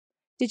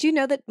Did you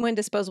know that when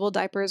disposable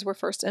diapers were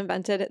first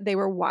invented, they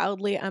were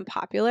wildly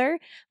unpopular?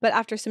 But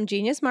after some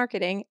genius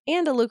marketing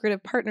and a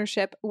lucrative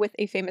partnership with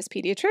a famous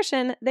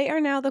pediatrician, they are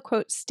now the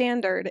quote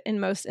standard in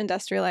most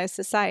industrialized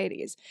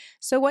societies.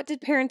 So, what did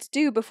parents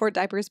do before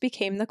diapers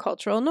became the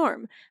cultural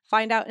norm?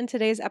 Find out in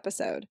today's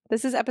episode.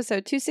 This is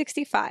episode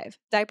 265.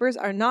 Diapers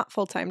are not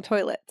full-time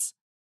toilets.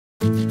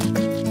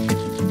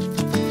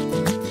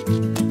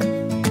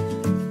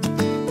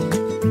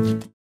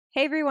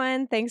 Hey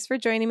everyone, thanks for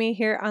joining me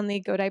here on the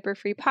Go Diaper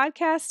Free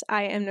podcast.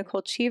 I am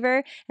Nicole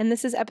Cheever, and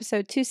this is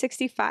episode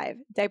 265.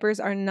 Diapers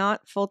are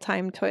not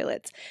full-time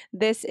toilets.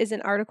 This is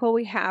an article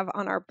we have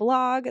on our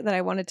blog that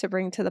I wanted to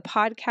bring to the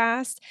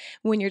podcast.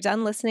 When you're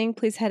done listening,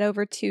 please head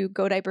over to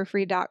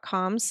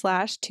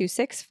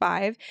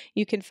godiaperfree.com/265.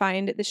 You can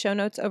find the show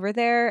notes over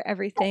there,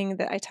 everything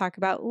that I talk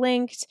about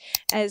linked,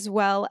 as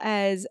well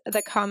as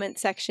the comment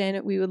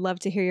section. We would love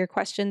to hear your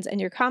questions and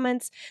your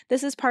comments.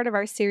 This is part of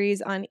our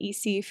series on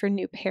EC for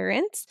new parents,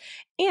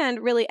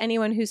 and really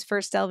anyone who's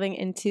first delving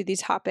into the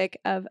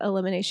topic of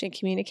elimination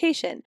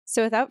communication.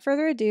 So without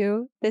further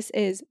ado, this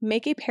is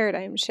Make a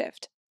Paradigm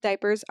Shift.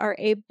 Diapers are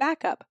a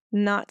backup,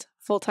 not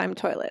full-time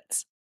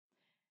toilets.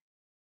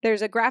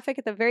 There's a graphic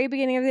at the very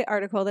beginning of the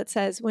article that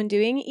says, when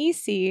doing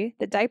EC,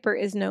 the diaper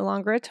is no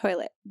longer a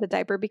toilet. The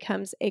diaper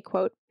becomes a,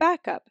 quote,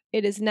 backup.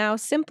 It is now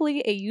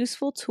simply a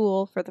useful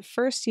tool for the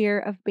first year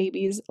of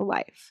baby's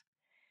life.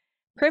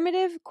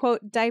 Primitive,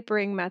 quote,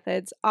 diapering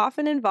methods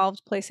often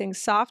involved placing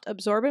soft,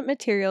 absorbent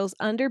materials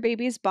under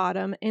baby's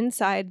bottom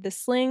inside the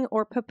sling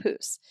or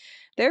papoose.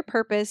 Their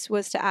purpose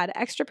was to add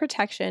extra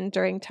protection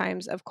during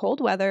times of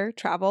cold weather,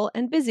 travel,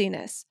 and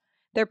busyness.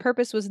 Their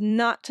purpose was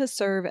not to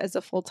serve as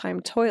a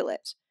full-time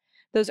toilet.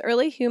 Those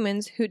early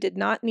humans who did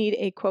not need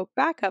a, quote,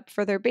 backup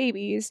for their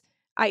babies,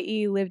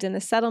 i.e. lived in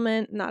a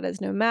settlement, not as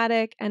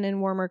nomadic, and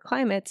in warmer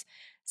climates,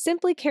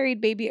 simply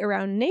carried baby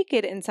around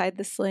naked inside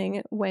the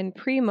sling when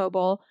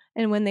pre-mobile,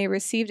 and when they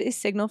received a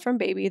signal from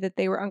baby that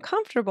they were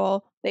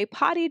uncomfortable, they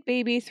pottied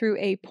baby through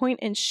a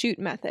point-and-shoot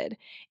method,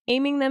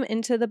 aiming them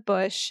into the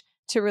bush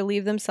to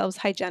relieve themselves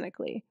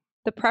hygienically.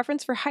 The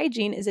preference for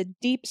hygiene is a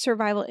deep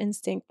survival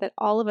instinct that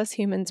all of us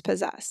humans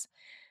possess.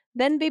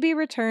 Then baby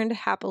returned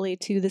happily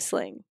to the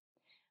sling.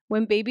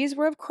 When babies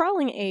were of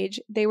crawling age,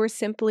 they were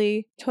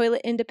simply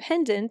toilet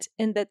independent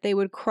in that they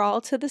would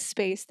crawl to the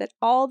space that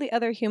all the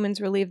other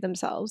humans relieved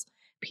themselves,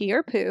 pee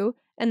or poo,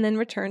 and then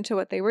return to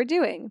what they were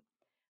doing.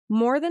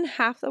 More than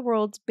half the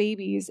world's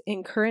babies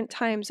in current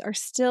times are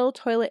still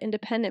toilet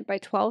independent by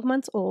 12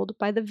 months old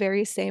by the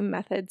very same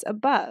methods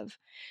above,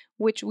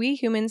 which we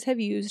humans have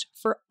used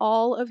for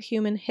all of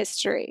human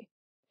history.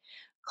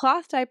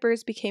 Cloth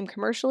diapers became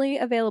commercially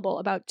available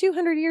about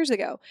 200 years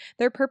ago.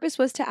 Their purpose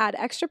was to add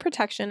extra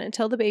protection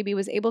until the baby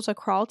was able to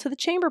crawl to the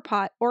chamber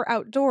pot or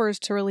outdoors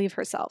to relieve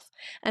herself,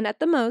 and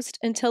at the most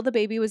until the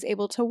baby was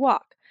able to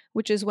walk,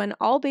 which is when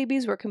all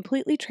babies were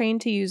completely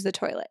trained to use the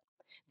toilet.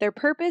 Their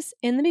purpose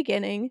in the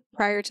beginning,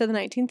 prior to the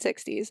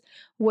 1960s,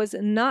 was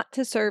not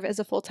to serve as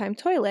a full-time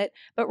toilet,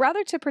 but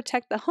rather to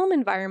protect the home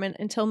environment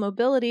until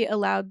mobility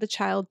allowed the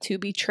child to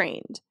be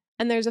trained.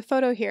 And there's a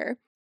photo here.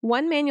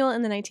 One manual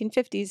in the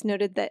 1950s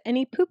noted that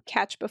any poop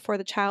catch before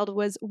the child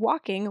was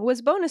walking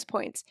was bonus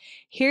points.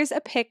 Here's a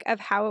pic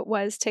of how it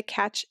was to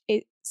catch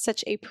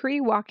such a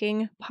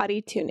pre-walking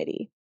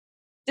potty-tunity.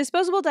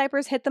 Disposable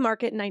diapers hit the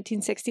market in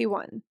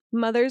 1961.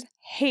 Mothers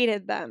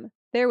hated them.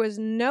 There was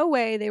no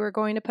way they were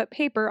going to put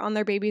paper on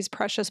their baby's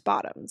precious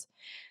bottoms.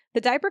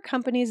 The diaper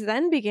companies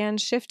then began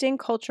shifting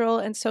cultural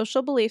and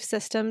social belief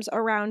systems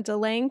around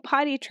delaying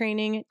potty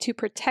training to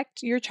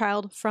protect your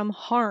child from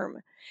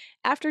harm.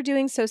 After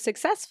doing so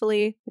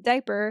successfully, the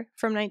diaper,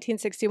 from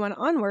 1961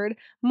 onward,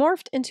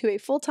 morphed into a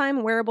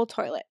full-time wearable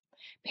toilet.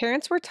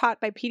 Parents were taught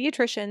by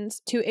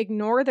pediatricians to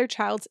ignore their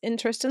child's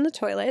interest in the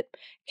toilet,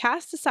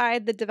 cast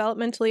aside the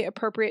developmentally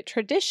appropriate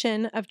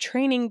tradition of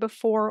training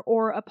before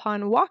or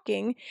upon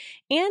walking,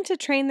 and to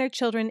train their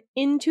children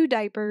into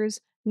diapers,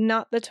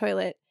 not the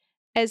toilet,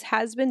 as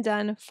has been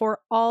done for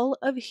all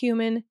of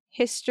human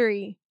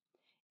history.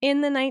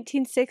 In the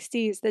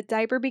 1960s, the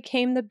diaper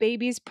became the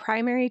baby's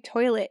primary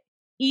toilet,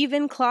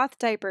 even cloth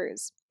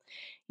diapers.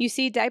 You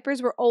see,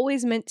 diapers were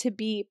always meant to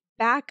be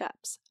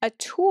backups, a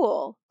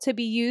tool to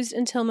be used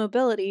until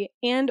mobility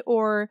and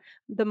or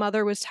the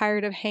mother was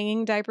tired of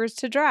hanging diapers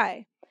to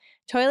dry.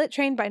 Toilet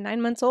trained by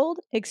 9 months old,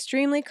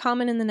 extremely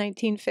common in the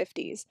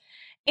 1950s,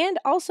 and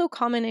also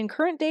common in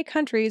current day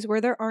countries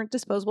where there aren't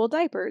disposable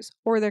diapers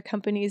or their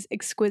company's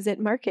exquisite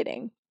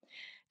marketing.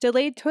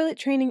 Delayed toilet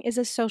training is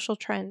a social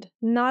trend,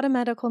 not a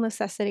medical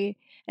necessity,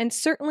 and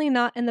certainly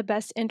not in the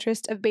best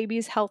interest of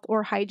baby's health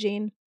or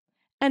hygiene.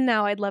 And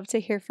now I'd love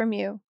to hear from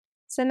you.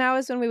 So now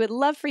is when we would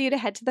love for you to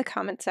head to the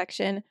comment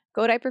section,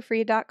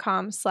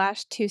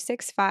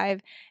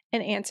 godiaperfree.com/265,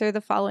 and answer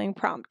the following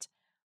prompt.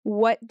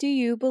 What do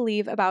you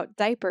believe about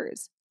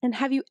diapers? And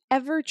have you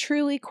ever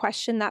truly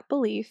questioned that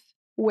belief,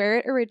 where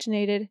it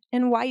originated,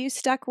 and why you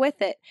stuck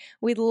with it?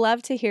 We'd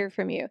love to hear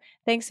from you.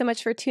 Thanks so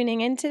much for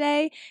tuning in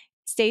today.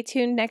 Stay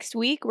tuned next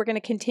week. We're going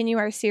to continue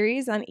our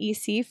series on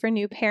EC for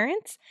new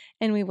parents,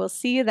 and we will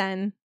see you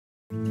then.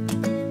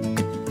 you.